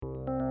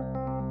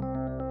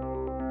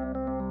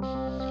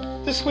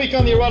This week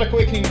on the Erotic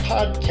Awakening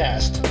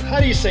podcast, how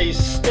do you say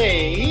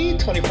stay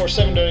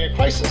 24/7 during a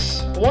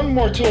crisis? One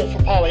more tool for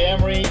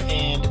polyamory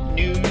and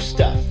new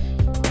stuff.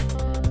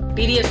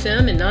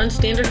 BDSM and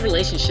non-standard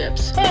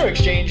relationships. Power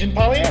exchange and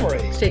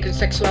polyamory. Sacred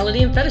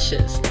sexuality and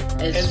fetishes.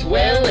 As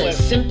well as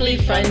simply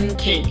fun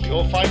kink.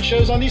 You'll find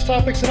shows on these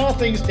topics and all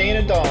things Dan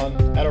and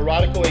Dawn at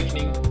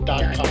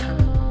eroticawakening.com.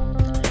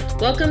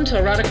 Welcome to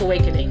Erotic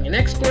Awakening, an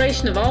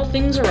exploration of all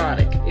things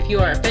erotic. If you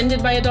are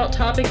offended by adult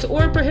topics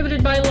or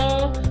prohibited by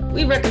law,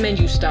 we recommend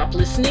you stop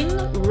listening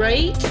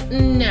right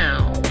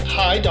now.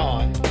 Hi,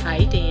 Dawn.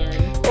 Hi, Dan.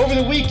 Over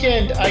the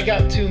weekend, I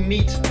got to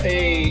meet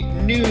a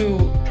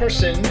new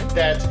person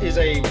that is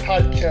a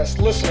podcast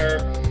listener,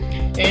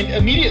 and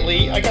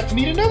immediately I got to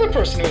meet another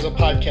person who was a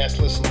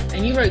podcast listener.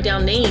 And you wrote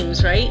down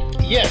names, right?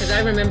 Yes. Because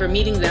I remember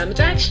meeting them. It's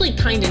actually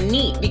kind of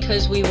neat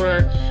because we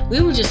were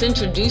just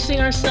introducing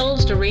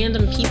ourselves to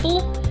random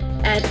people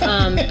at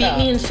Beat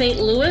Me in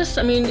St. Louis.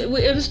 I mean, it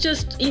was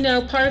just,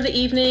 part of the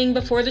evening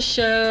before the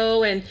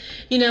show, and,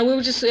 we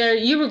were just there.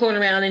 You were going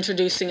around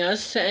introducing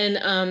us,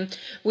 and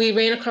we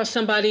ran across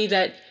somebody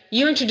that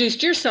you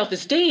introduced yourself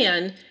as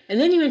Dan,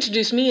 and then you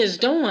introduced me as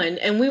Dawn,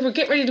 and we were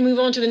getting ready to move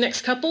on to the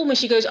next couple when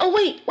she goes, "Oh,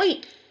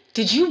 wait,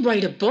 did you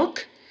write a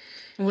book?"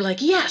 And we're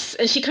like, "Yes."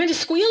 And she kind of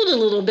squealed a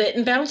little bit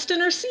and bounced in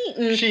her seat.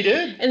 And she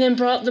did. And then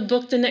brought the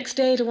book the next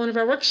day to one of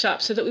our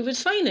workshops so that we would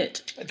sign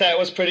it. That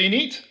was pretty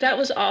neat. That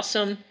was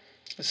awesome.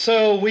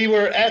 So we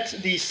were at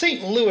the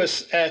St.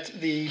 Louis, at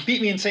the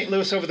Beat Me in St.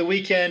 Louis over the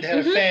weekend, had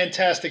a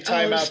fantastic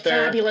time out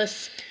there.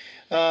 Fabulous.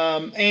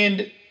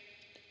 And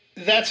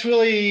that's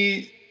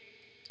really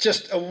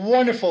just a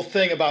wonderful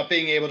thing about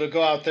being able to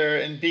go out there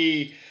and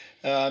be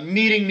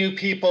meeting new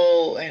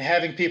people and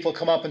having people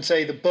come up and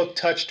say, the book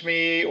touched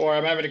me, or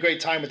I'm having a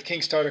great time with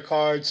King Starter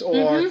cards,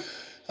 or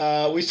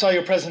we saw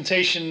your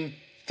presentation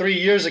 3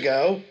 years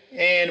ago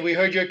and we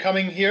heard you're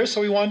coming here, so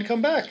we wanted to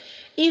come back.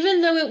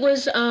 Even though it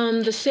was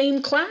the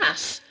same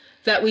class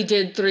that we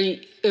did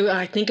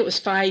I think it was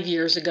 5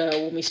 years ago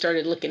when we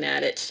started looking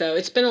at it. So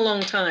it's been a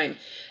long time.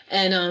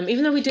 And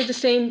even though we did the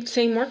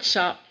same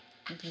workshop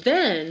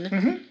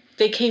then,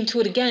 they came to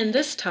it again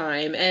this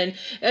time. And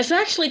it's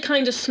actually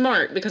kind of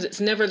smart because it's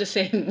never the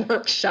same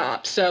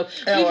workshop. So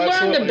we've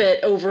learned a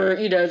bit over,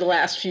 the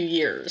last few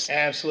years.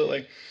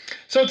 Absolutely.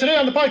 So today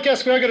on the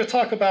podcast, we are going to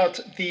talk about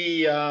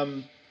the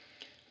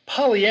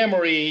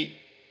polyamory.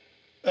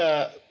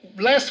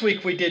 Last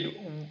week we did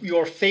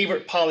your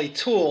favorite poly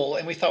tool,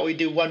 and we thought we'd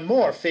do one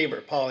more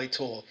favorite poly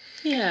tool.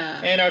 Yeah.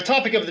 And our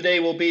topic of the day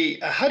will be,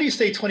 how do you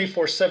stay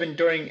 24/7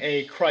 during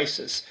a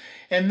crisis?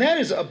 And that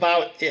is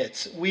about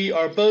it. We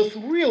are both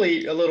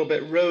really a little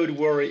bit road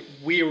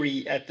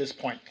weary at this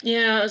point.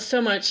 Yeah,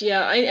 so much,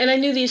 yeah. I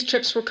knew these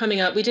trips were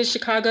coming up. We did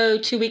Chicago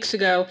 2 weeks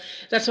ago.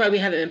 That's why we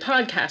haven't been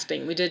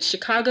podcasting. We did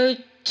Chicago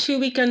 2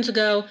 weekends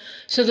ago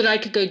so that I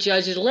could go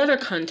judge at a leather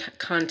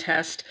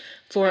contest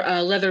for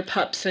leather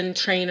pups and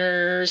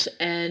trainers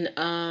and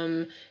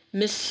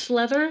Miss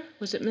Leather.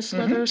 Was it Miss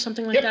Leather or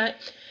something like that?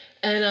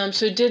 And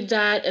so did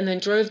that and then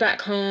drove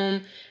back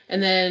home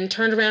and then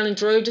turned around and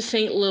drove to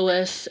St.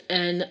 Louis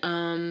and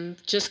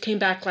just came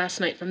back last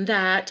night from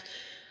that.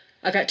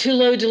 I got 2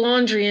 loads of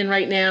laundry in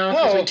right now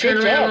because we turn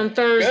around on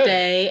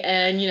Thursday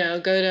and,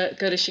 go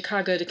to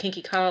Chicago to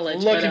Kinky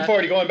College. Looking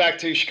forward to going back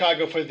to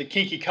Chicago for the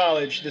Kinky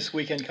College this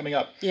weekend coming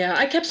up. Yeah,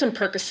 I kept some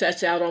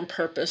Percocets out on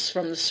purpose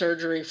from the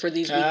surgery for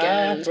these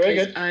weekends. Very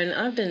good.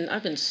 I've been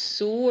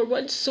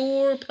one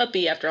sore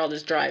puppy after all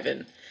this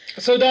driving.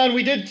 So, Don,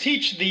 we did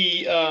teach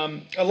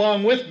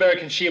along with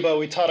Beric and Sheba,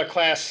 we taught a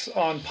class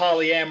on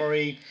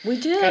polyamory. We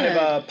did. Kind of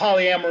a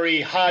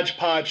polyamory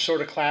hodgepodge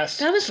sort of class.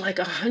 That was like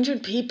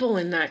 100 people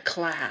in that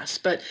class,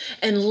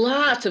 and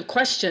lots of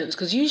questions,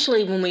 because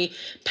usually when we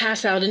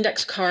pass out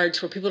index cards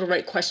for people to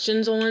write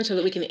questions on so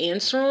that we can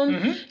answer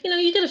them,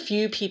 you get a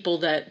few people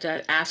that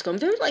ask them.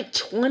 There were like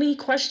 20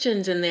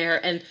 questions in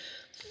there, and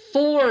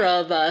 4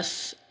 of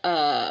us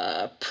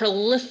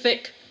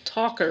prolific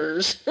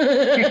talkers,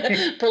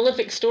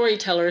 prolific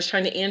storytellers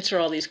trying to answer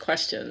all these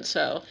questions.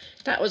 So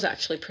that was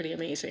actually pretty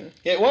amazing.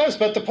 It was,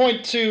 but the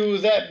point to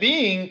that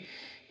being,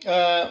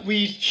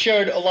 we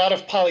shared a lot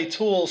of poly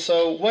tools.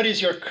 So what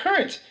is your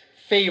current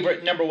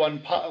favorite number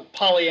one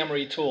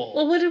polyamory tool?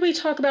 Well, what did we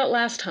talk about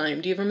last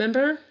time? Do you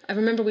remember? I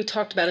remember we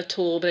talked about a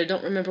tool, but I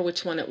don't remember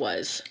which one it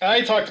was.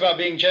 I talked about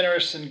being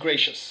generous and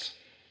gracious.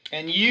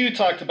 And you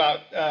talked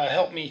about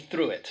help me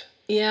through it.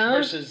 Yeah.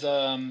 Versus...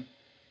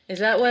 Is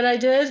that what I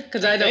did?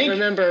 Because I don't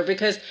remember.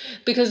 Because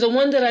the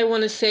one that I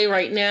want to say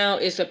right now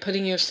is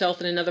putting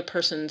yourself in another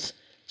person's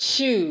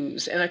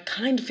shoes. And I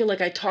kind of feel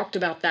like I talked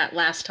about that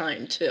last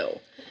time, too.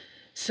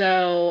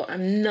 So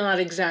I'm not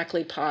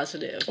exactly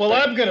positive. Well,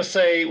 I'm going to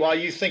say, while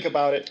you think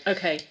about it,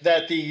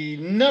 that the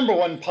number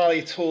one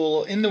poly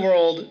tool in the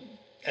world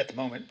at the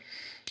moment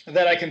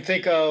that I can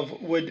think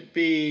of would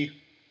be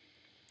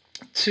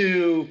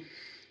to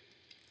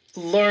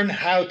learn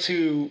how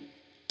to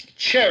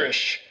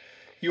cherish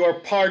your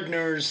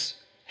partner's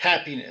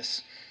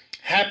happiness,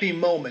 happy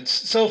moments.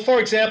 So,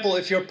 for example,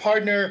 if your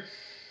partner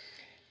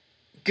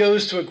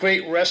goes to a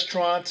great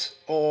restaurant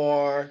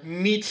or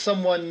meets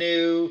someone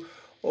new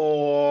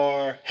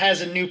or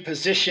has a new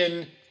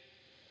position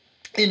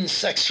in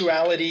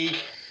sexuality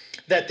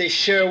that they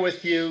share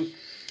with you,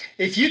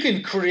 if you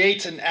can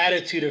create an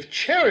attitude of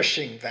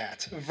cherishing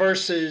that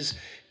versus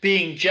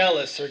being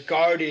jealous or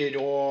guarded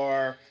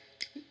or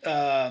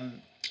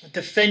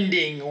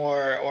defending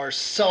or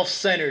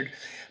self-centered,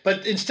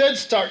 but instead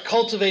start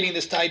cultivating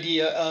this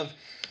idea of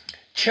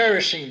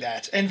cherishing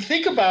that. And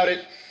think about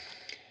it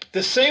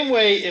the same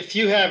way if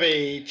you have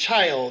a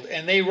child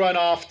and they run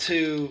off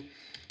to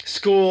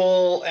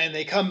school and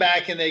they come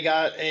back and they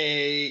got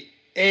A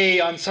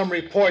on some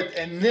report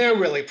and they're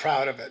really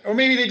proud of it. Or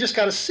maybe they just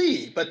got a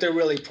C, but they're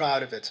really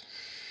proud of it.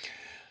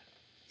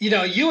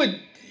 You would,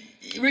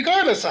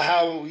 regardless of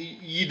how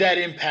that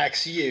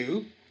impacts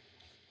you,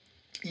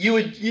 you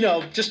would,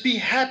 just be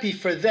happy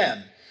for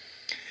them.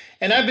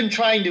 And I've been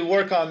trying to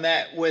work on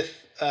that with,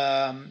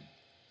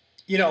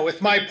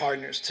 with my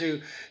partners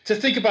to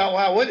think about,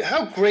 wow,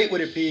 how great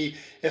would it be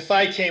if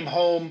I came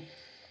home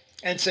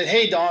and said,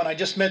 hey, Dawn, I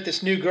just met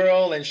this new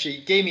girl and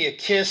she gave me a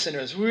kiss and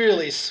it was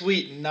really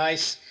sweet and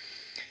nice.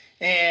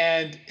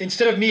 And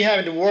instead of me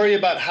having to worry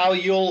about how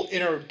you'll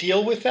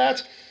deal with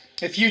that,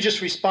 if you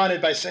just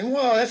responded by saying,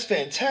 well, that's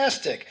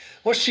fantastic.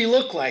 What's she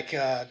look like? Do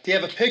you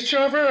have a picture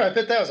of her? I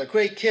bet that was a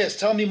great kiss.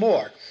 Tell me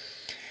more.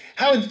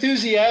 How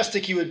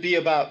enthusiastic you would be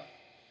about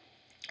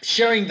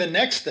sharing the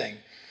next thing.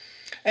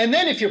 And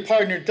then if your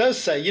partner does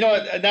say,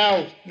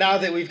 now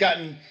that we've got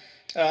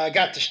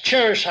to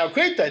cherish how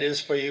great that is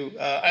for you,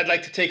 I'd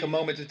like to take a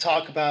moment to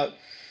talk about,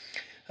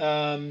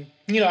 I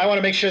want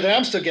to make sure that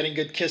I'm still getting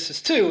good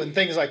kisses too and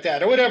things like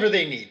that or whatever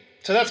they need.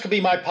 So that's going to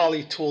be my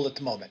poly tool at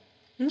the moment.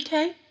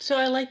 Okay, so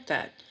I like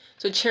that.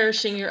 So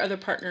cherishing your other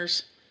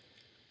partner's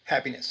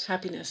happiness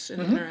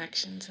and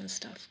interactions and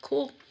stuff.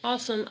 Cool.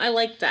 Awesome. I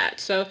like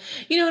that. So,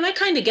 and I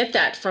kind of get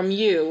that from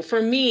you.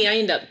 For me, I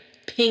end up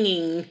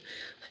pinging.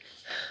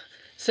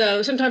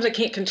 So sometimes I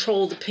can't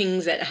control the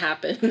pings that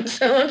happen.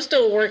 So I'm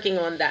still working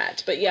on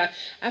that. But yeah,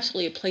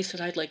 absolutely a place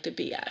that I'd like to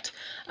be at.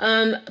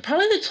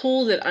 Probably the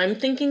tool that I'm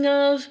thinking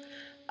of,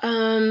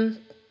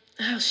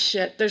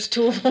 there's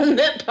two of them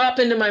that pop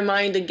into my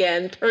mind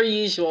again, per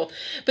usual.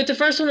 But the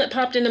first one that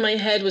popped into my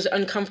head was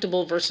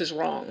uncomfortable versus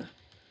wrong.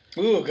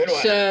 Ooh, good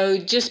one. So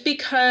just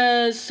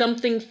because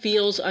something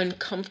feels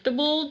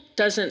uncomfortable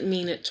doesn't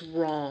mean it's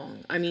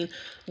wrong. I mean,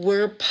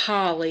 we're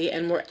poly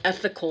and we're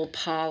ethical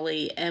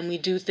poly and we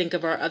do think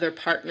of our other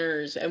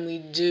partners and we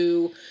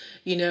do,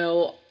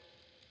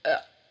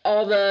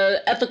 all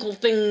the ethical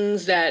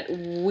things that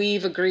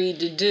we've agreed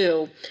to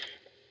do.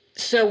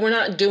 So we're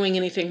not doing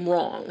anything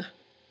wrong.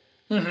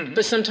 Mm-hmm.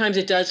 But sometimes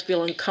it does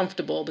feel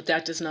uncomfortable, but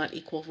that does not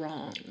equal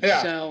wrong.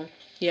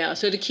 Yeah.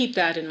 So to keep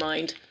that in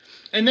mind.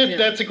 And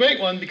that's a great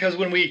one because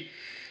when we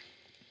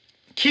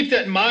keep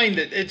that in mind,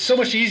 that it's so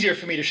much easier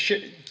for me to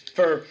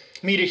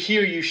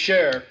hear you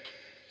share,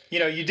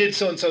 you did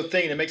so-and-so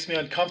thing that makes me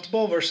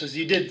uncomfortable versus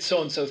you did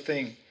so-and-so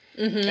thing.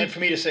 Mm-hmm. And for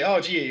me to say,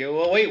 oh, gee,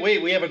 well, wait,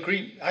 we have I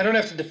don't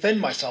have to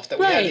defend myself that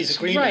we have these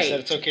agreements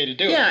that it's okay to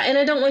do it. Yeah, and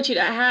I don't want you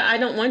to I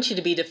don't want you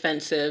to be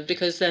defensive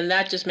because then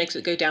that just makes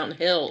it go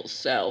downhill.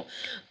 So,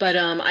 but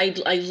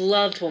I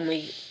loved when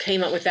we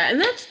came up with that,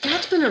 and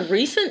that's been a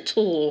recent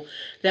tool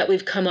that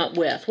we've come up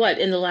with. What,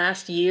 in the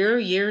last year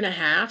and a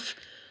half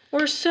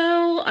or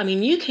so? I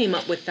mean, you came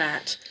up with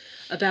that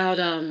about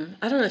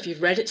I don't know if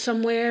you've read it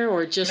somewhere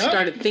or just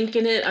started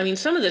thinking it. I mean,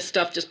 some of this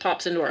stuff just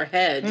pops into our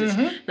heads.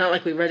 Mm-hmm. It's not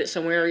like we read it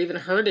somewhere or even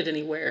heard it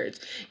anywhere. It's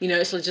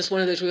it's just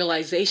one of those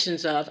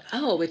realizations of,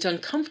 oh, it's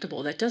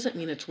uncomfortable. That doesn't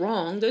mean it's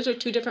wrong. Those are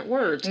two different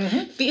words.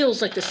 Mm-hmm.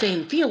 Feels like the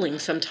same feeling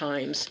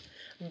sometimes,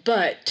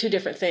 but two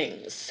different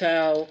things.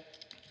 So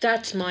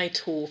that's my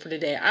tool for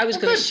today. I was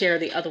going to share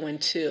the other one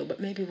too, but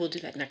maybe we'll do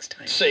that next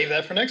time. Save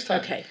that for next time.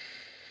 Okay.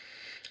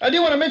 I do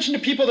want to mention to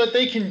people that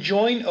they can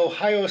join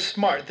Ohio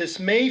Smart this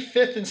May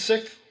 5th and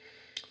 6th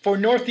for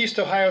Northeast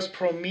Ohio's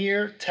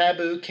premier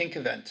taboo kink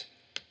event.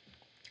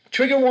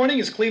 Trigger Warning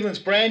is Cleveland's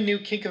brand new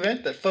kink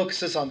event that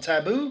focuses on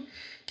taboo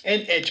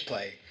and edge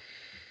play.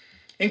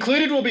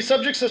 Included will be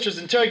subjects such as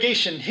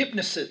interrogation,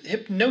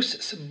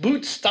 hypnosis,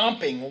 boot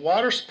stomping,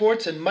 water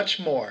sports, and much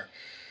more.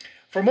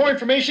 For more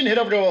information, head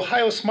over to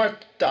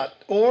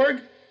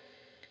ohiosmart.org,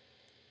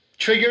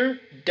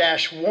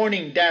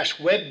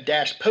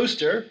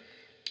 trigger-warning-web-poster,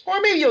 or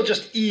maybe you'll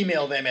just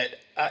email them at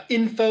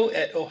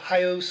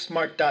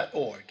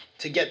info@ohiosmart.org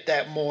to get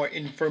that more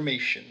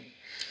information.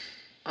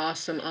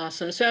 Awesome.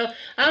 So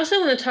I also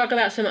want to talk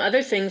about some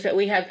other things that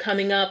we have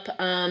coming up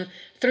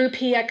through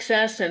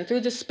PXS and through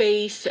the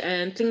space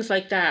and things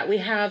like that. We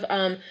have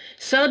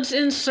Subs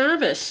in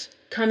Service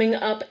coming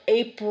up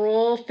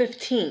April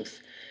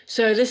 15th.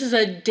 So this is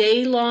a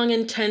day-long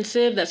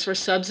intensive that's for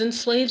subs and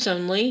slaves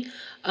only,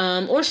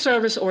 or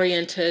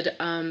service-oriented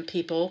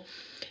people.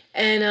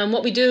 And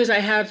what we do is I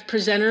have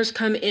presenters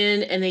come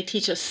in and they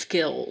teach us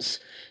skills.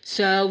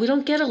 So we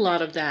don't get a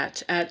lot of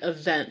that at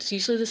events.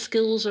 Usually the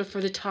skills are for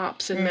the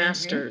tops and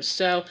masters.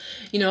 So,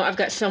 I've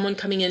got someone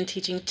coming in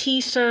teaching tea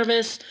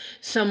service,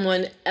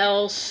 someone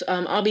else,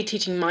 I'll be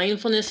teaching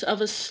mindfulness of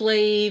a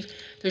slave,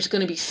 There's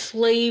going to be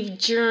slave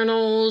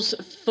journals,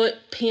 foot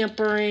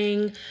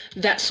pampering,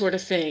 that sort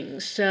of thing.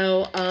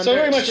 So, So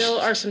very there much still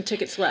are some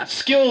tickets left.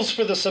 skills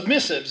for the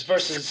submissives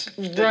versus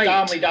the Right.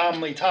 domly,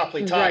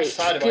 topply, top Right,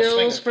 side of our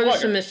swing skills and for the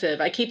flugger.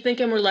 submissive. I keep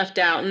thinking we're left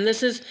out, and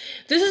this is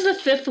the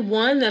fifth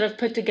one that I've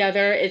put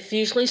together. It's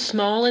usually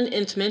small and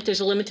intimate. There's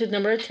a limited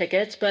number of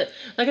tickets, but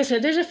like I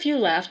said, there's a few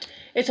left.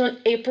 It's on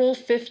April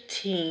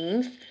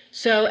 15th.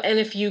 So, and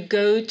if you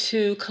go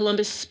to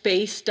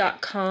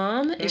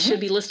columbusspace.com, it should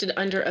be listed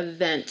under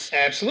events.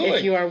 Absolutely.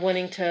 If you are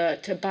wanting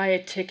to buy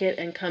a ticket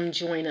and come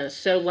join us.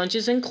 So lunch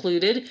is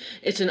included.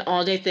 It's an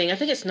all-day thing. I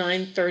think it's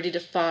 9:30 to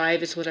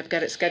 5 is what I've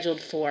got it scheduled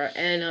for.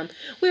 And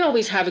we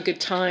always have a good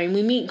time.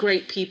 We meet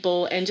great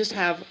people and just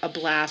have a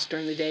blast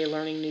during the day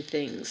learning new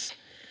things.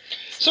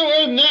 So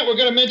other than that, we're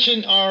going to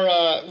mention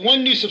our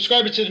one new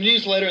subscriber to the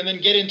newsletter and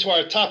then get into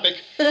our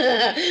topic.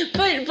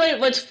 But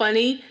what's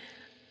funny,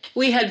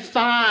 we had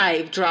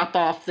 5 drop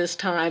off this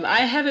time.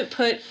 I haven't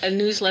put a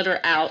newsletter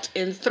out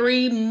in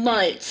 3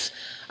 months.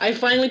 I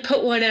finally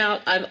put one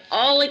out. I'm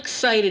all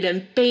excited,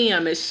 and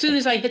bam, as soon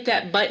as I hit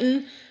that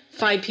button,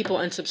 5 people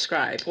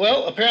unsubscribed.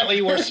 Well,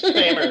 apparently we're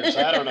spammers.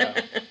 I don't know.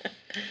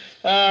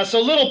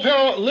 So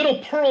Little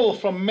Pearl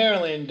from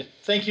Maryland,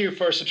 thank you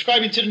for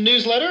subscribing to the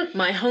newsletter.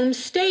 My home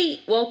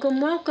state, welcome,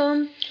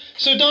 welcome.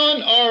 So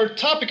Don, our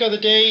topic of the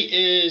day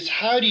is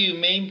how do you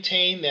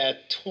maintain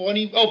that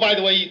 20... Oh, by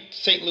the way,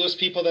 St. Louis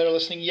people that are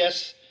listening,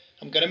 yes,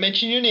 I'm going to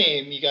mention your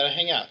name. You got to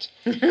hang out.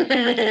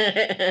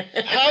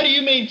 How do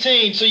you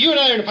maintain... So you and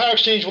I are in a power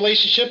exchange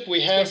relationship.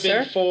 We have Yes,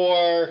 been sir.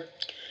 for...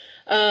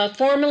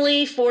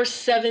 Formally for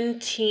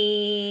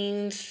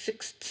 16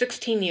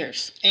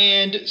 years.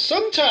 And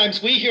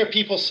sometimes we hear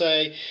people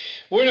say,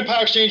 we're in a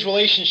power exchange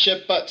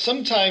relationship, but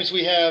sometimes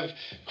we have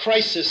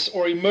crisis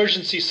or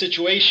emergency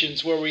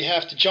situations where we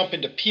have to jump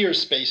into peer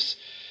space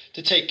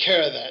to take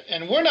care of that.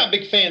 And we're not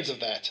big fans of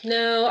that.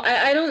 No,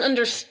 I don't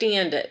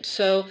understand it.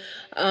 So,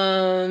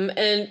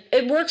 and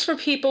it works for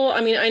people. I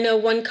mean, I know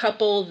one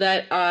couple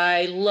that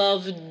I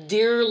love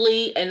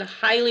dearly and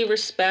highly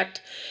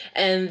respect,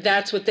 and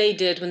that's what they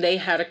did when they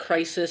had a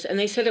crisis, and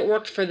they said it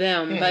worked for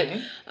them. But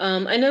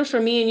I know for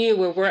me and you,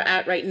 where we're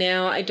at right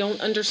now, I don't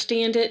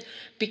understand it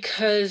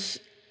because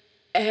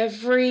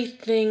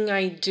everything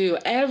I do,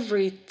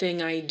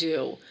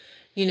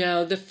 you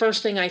know, the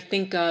first thing I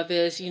think of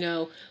is, you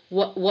know,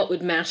 what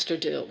would Master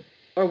do?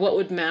 Or what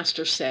would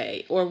Master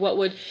say? Or what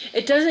would...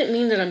 It doesn't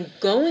mean that I'm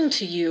going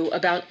to you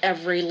about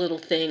every little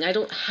thing. I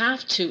don't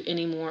have to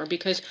anymore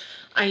because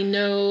I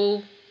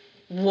know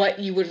what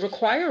you would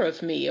require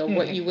of me or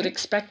what you would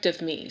expect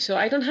of me. So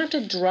I don't have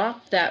to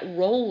drop that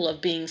role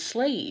of being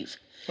slave.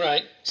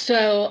 Right.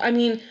 So, I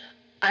mean,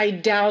 I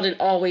doubt it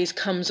always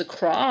comes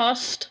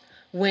across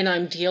when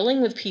I'm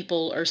dealing with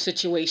people or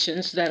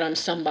situations that I'm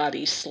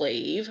somebody's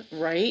slave,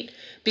 right?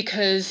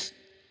 Because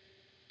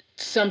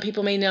some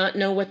people may not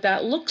know what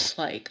that looks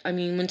like. I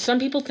mean, when some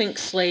people think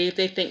slave,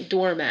 they think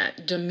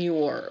doormat,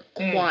 demure,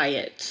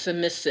 quiet,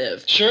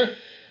 submissive. Sure.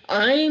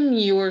 I'm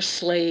your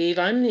slave.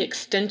 I'm the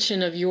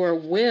extension of your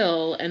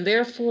will, and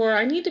therefore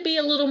I need to be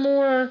a little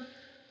more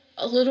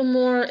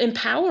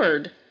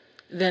empowered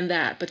than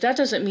that. But that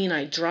doesn't mean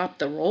I drop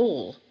the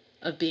role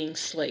of being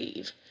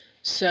slave.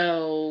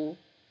 So,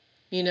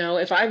 you know,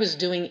 if I was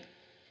doing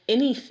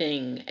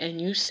anything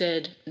and you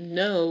said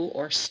no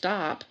or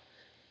stop,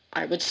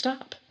 I would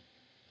stop.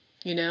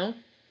 You know,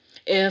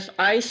 if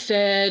I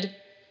said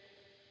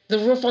the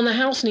roof on the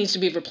house needs to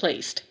be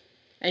replaced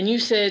and you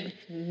said,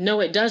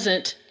 no, it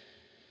doesn't,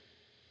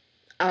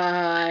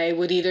 I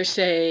would either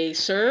say,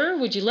 sir,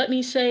 would you let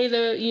me say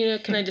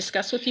can I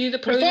discuss with you the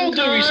pros and cons? With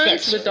all due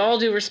respect, sir. With all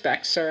due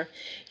respect, sir.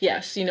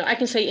 Yes, you know, I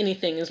can say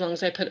anything as long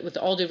as I put it with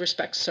all due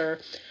respect, sir,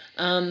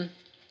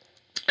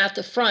 at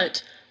the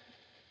front.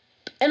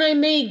 And I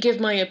may give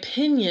my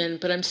opinion,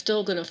 but I'm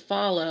still going to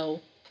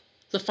follow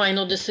the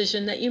final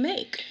decision that you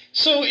make.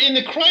 So in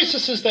the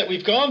crises that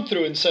we've gone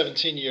through in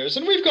 17 years,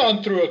 and we've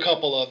gone through a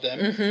couple of them,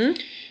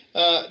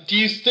 do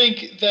you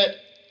think that,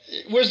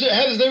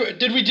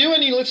 did we do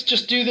any, let's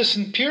just do this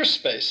in peer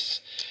space?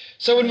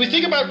 So when we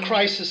think about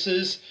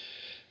crises,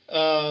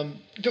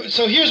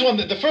 so here's one,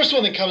 the first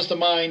one that comes to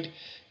mind,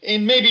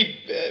 and maybe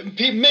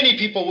many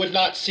people would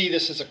not see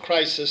this as a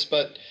crisis,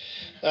 but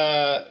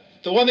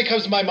the one that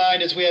comes to my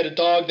mind is we had a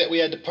dog that we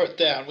had to put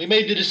down. We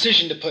made the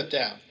decision to put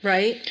down.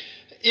 Right.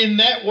 In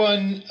that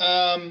one,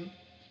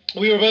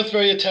 we were both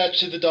very attached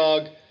to the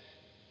dog,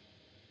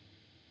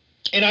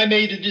 and I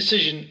made the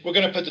decision, we're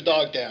going to put the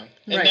dog down.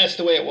 And Right. that's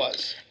the way it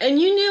was. And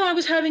you knew I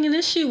was having an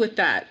issue with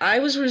that. I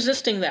was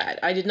resisting that.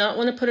 I did not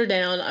want to put her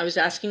down. I was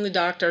asking the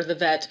doctor, the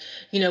vet,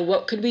 you know,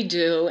 what could we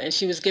do? And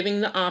she was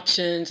giving the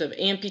options of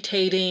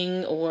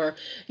amputating or,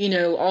 you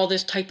know, all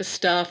this type of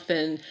stuff,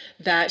 and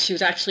that she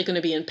was actually going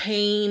to be in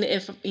pain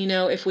if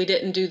we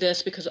didn't do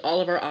this, because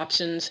all of our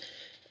options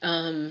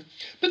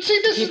But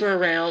see, keep her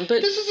around.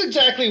 But this is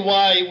exactly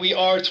why we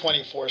are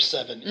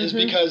 24/7, is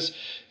because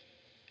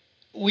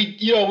we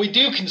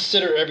do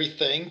consider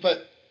everything,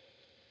 but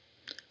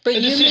But A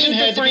you decision made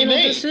had the to be final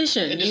made.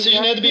 decision. A You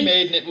decision had to be walked me-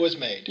 made, and it was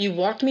made. You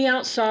walked me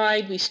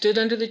outside, we stood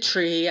under the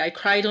tree, I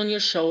cried on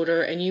your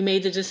shoulder, and you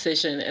made the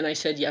decision, and I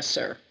said, yes,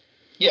 sir.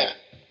 Yeah.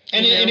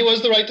 And, You know? and it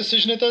was the right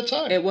decision at that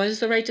time. It was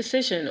the right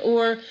decision.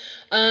 Or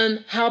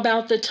how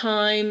about the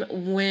time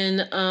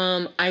when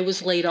I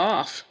was laid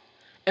off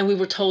and we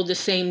were told the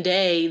same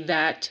day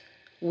that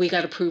we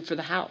got approved for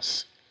the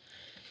house?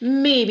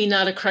 Maybe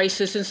not a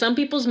crisis in some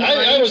people's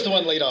minds. I was the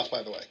one laid off,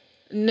 by the way.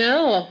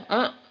 No.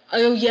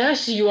 Oh,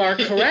 yes, you are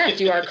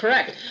correct. You are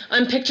correct.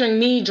 I'm picturing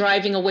me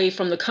driving away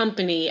from the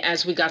company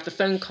as we got the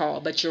phone call,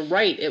 but you're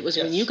right. It was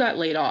when Yes. you got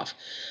laid off.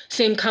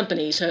 Same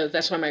company, so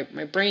that's why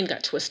my brain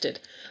got twisted.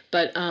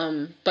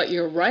 But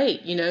you're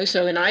right, you know,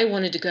 so, and I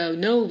wanted to go,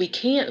 no, we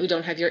can't. We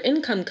don't have your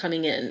income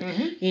coming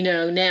in, you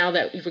know, now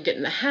that we were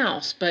getting the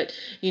house. But,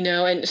 you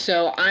know, and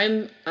so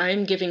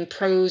I'm giving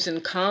pros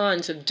and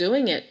cons of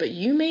doing it, but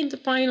you made the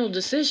final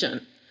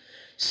decision.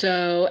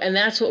 So, and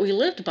that's what we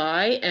lived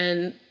by,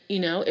 and you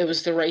know, it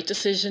was the right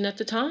decision at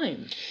the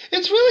time.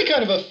 It's really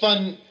kind of a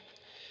fun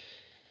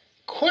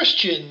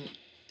question.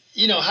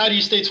 You know, how do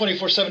you stay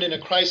 24/7 in a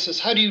crisis?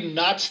 How do you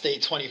not stay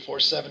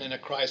 24/7 in a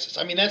crisis?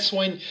 I mean, that's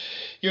when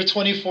your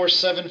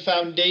 24/7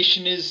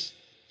 foundation is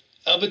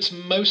of its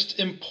most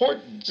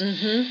importance.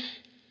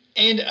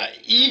 And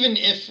even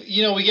if,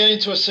 you know, we get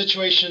into a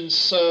situation,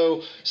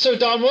 so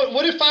Don,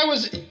 what if I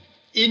was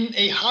in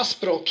a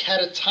hospital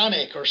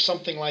catatonic or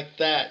something like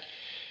that?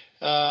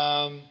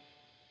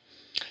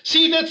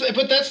 See,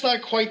 that's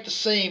not quite the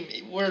same.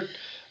 Where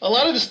a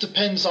lot of this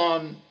depends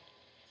on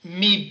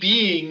me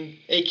being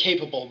a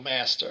capable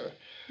master.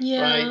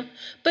 Yeah, right?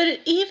 But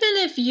even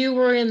if you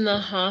were in the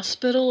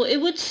hospital, it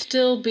would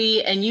still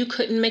be, and you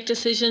couldn't make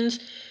decisions.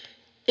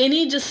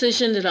 Any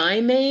decision that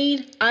I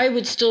made, I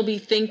would still be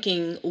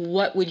thinking,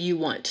 what would you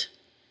want?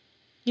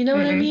 You know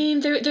what I mean?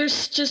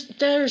 There's just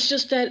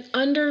that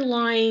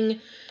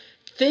underlying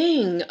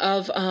thing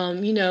of,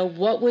 you know,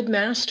 what would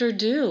master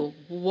do?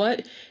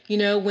 What, you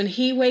know, when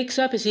he wakes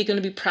up, is he going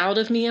to be proud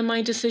of me and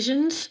my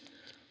decisions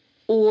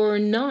or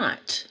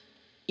not?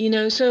 You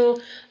know,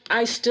 so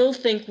I still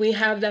think we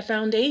have that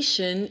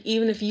foundation,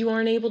 even if you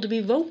aren't able to be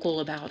vocal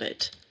about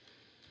it.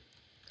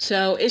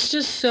 So it's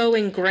just so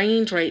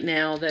ingrained right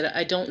now that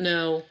I don't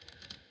know.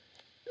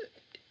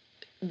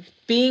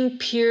 Being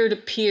peer to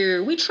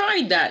peer, we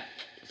tried that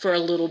for a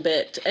little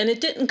bit and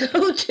it didn't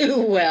go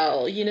too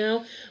well, you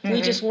know.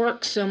 We just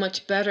work so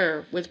much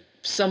better with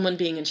someone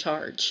being in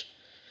charge.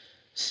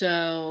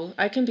 So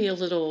I can be a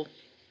little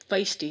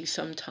feisty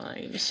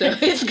sometimes. So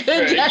it's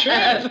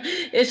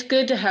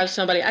good to have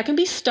somebody. I can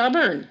be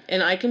stubborn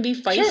and I can be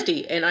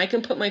feisty and I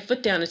can put my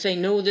foot down and say,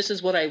 no, this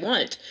is what I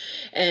want.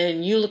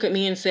 And you look at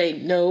me and say,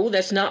 no,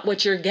 that's not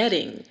what you're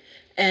getting.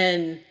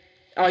 And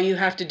all you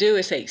have to do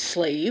is say,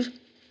 slave.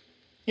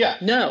 Yeah.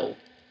 No.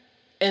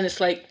 And it's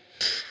like,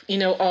 you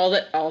know, all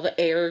the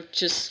air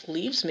just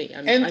leaves me.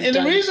 I'm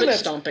done foot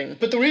stomping.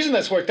 But the reason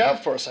that's worked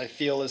out for us, I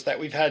feel, is that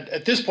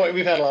at this point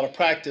we've had a lot of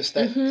practice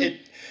that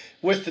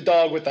with the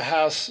dog, with the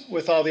house,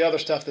 with all the other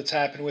stuff that's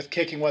happened, with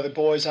kicking one of the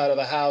boys out of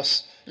the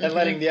house and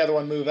letting the other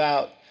one move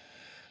out,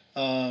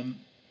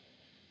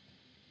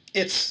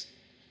 it's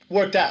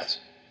worked out.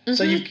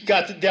 So you've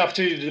got the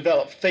opportunity to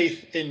develop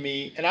faith in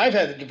me, and I've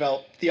had to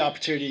develop the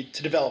opportunity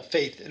to develop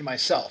faith in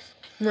myself.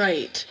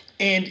 Right.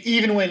 And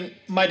even when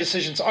my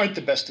decisions aren't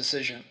the best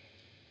decision,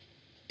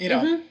 you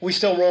know, we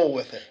still roll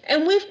with it.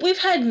 And we've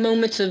had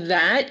moments of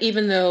that,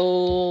 even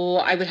though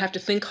I would have to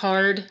think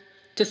hard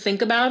to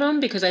think about them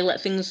because I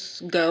let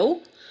things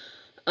go.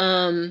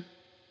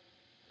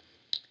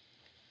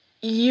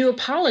 You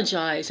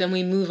apologize and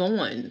we move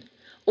on.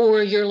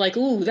 Or you're like,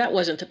 ooh, that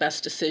wasn't the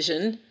best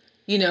decision.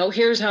 You know,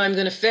 here's how I'm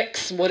going to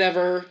fix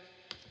whatever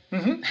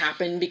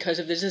happened because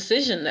of the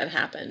decision that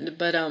happened.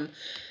 But,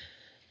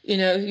 you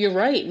know, you're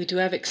right. We do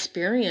have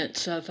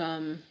experience of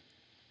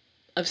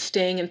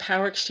staying in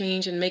power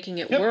exchange and making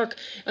it work.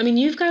 I mean,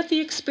 you've got the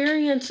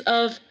experience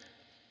of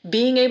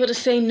being able to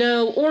say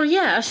no or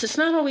yes. It's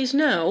not always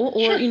no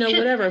or,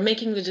 whatever,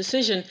 making the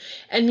decision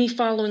and me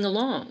following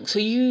along. So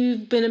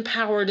you've been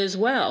empowered as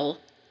well,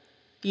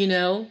 you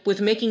know,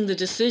 with making the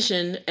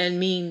decision and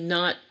me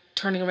not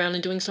turning around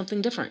and doing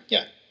something different.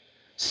 Yeah.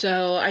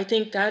 So I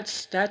think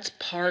that's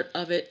part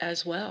of it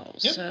as well.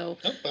 Yep. So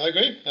I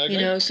agree. you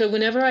know, so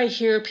whenever I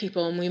hear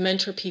people and we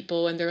mentor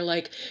people and they're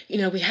like, you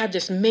know, we had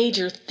this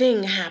major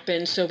thing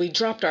happen, so we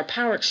dropped our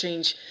power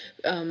exchange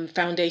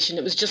foundation.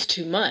 It was just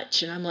too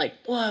much. And I'm like,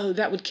 whoa,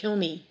 that would kill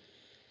me.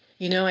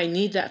 You know, I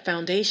need that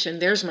foundation.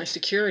 There's my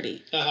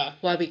security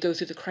while we go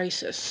through the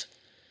crisis.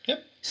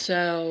 Yep.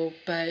 So,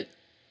 but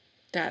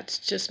that's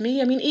just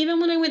me. I mean, even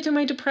when I went through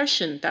my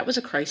depression, that was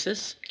a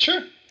crisis.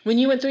 Sure. When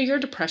you went through your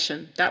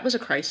depression, that was a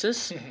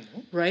crisis,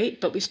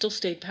 right? But we still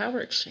stayed power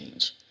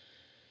exchange.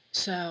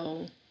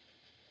 So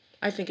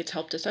I think it's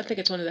helped us. I think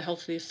it's one of the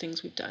healthiest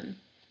things we've done.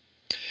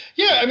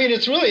 Yeah, I mean,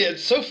 it's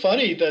so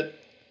funny that,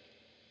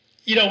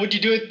 you know, would you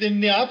do it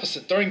in the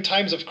opposite? During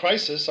times of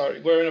crisis,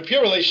 we're in a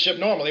pure relationship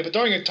normally, but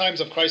during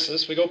times of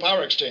crisis, we go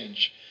power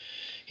exchange.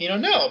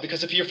 No,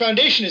 because if your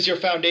foundation is your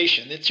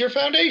foundation, it's your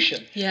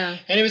foundation. Yeah.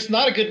 And if it's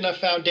not a good enough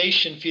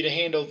foundation for you to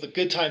handle the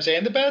good times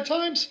and the bad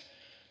times,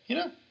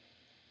 Yeah,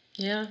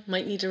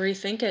 might need to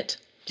rethink it.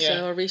 Yeah.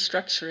 So, or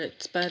restructure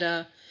it. But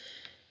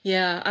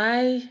yeah,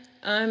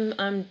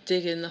 I'm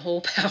digging the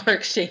whole power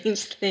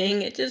exchange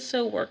thing. It just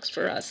so works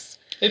for us.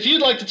 If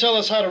you'd like to tell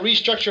us how to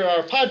restructure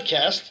our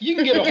podcast, you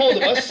can get a hold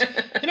of us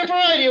in a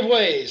variety of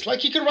ways.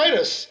 Like you can write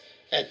us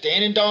at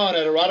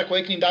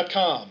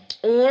dananddawn@eroticawakening.com.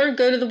 Or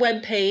go to the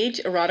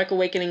webpage,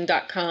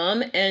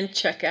 eroticawakening.com, and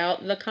check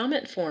out the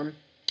comment form.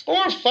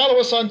 Or follow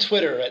us on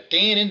Twitter at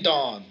Dan and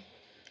Dawn.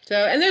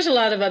 So, and there's a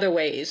lot of other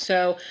ways.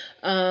 So,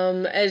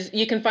 as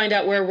you can find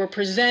out where we're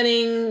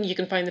presenting, you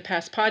can find the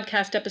past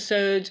podcast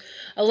episodes,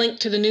 a link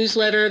to the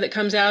newsletter that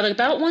comes out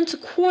about once a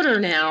quarter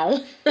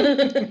now,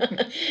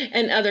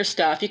 and other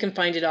stuff. You can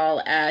find it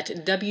all at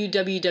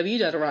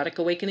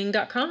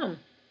www.eroticawakening.com.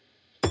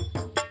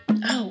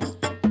 Oh,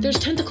 there's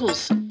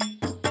tentacles.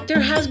 There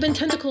has been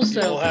tentacles,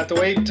 though. You'll have to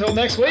wait until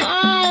next week.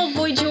 Oh,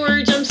 boy,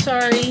 George, I'm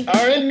sorry.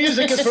 Our end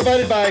music is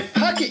provided by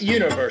Pocket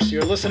Universe.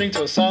 You're listening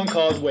to a song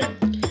called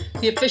Wind.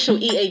 The official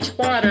EH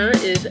Water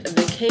is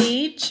The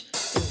Cage,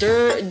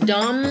 Der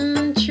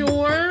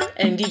Domture,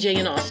 and DJ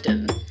in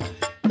Austin.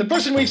 The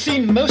person we've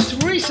seen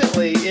most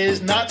recently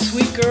is Not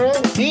Sweet Girl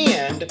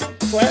and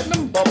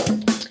Platinum Bubble.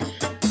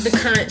 The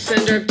current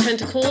sender of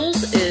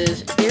tentacles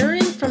is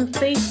Aaron from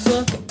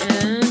Facebook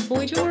and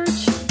Boy George.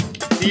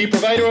 The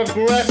provider of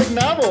graphic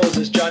novels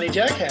is Johnny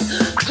Jackham.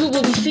 Who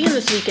we'll be seeing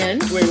this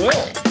weekend. We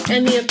will.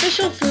 And the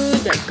official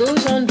food that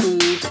goes on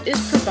boobs is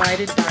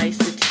provided by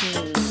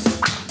Satine.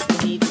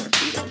 Need more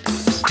food on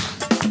boobs.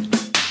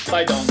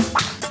 Bye, Dawn.